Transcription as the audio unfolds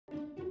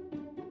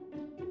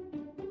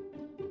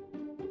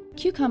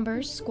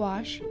Cucumbers,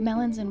 squash,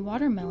 melons, and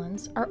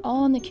watermelons are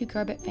all in the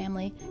cucurbit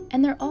family,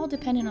 and they're all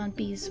dependent on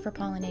bees for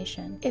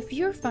pollination. If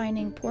you're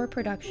finding poor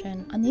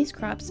production on these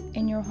crops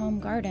in your home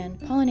garden,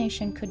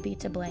 pollination could be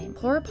to blame.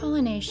 Poor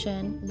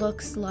pollination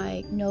looks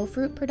like no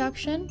fruit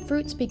production,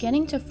 fruits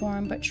beginning to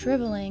form but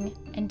shriveling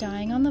and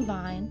dying on the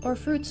vine, or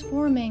fruits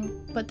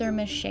forming but they're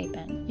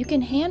misshapen. You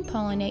can hand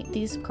pollinate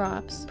these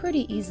crops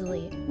pretty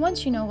easily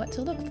once you know what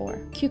to look for.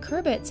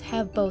 Cucurbits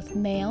have both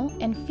male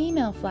and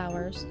female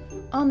flowers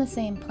on the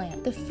same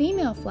plant. The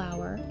female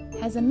flower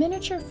has a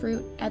miniature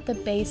fruit at the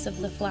base of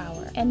the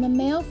flower, and the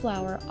male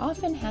flower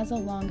often has a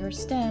longer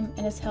stem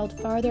and is held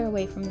farther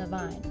away from the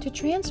vine. To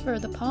transfer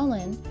the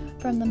pollen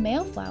from the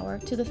male flower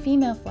to the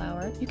female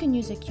flower, you can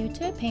use a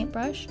Q-tip,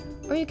 paintbrush,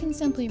 or you can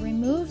simply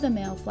remove the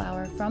male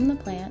flower from the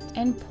plant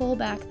and pull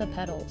back the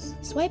petals,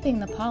 swiping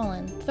the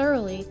pollen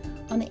thoroughly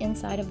on the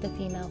inside of the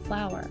female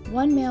flower.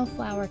 One male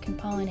flower can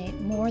pollinate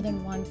more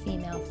than one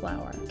female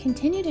flower.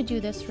 Continue to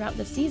do this throughout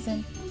the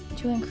season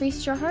to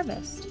increase your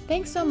harvest.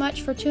 Thanks so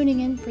much for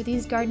tuning in for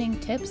these gardening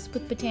tips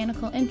with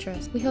botanical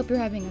interest. We hope you're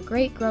having a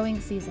great growing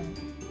season.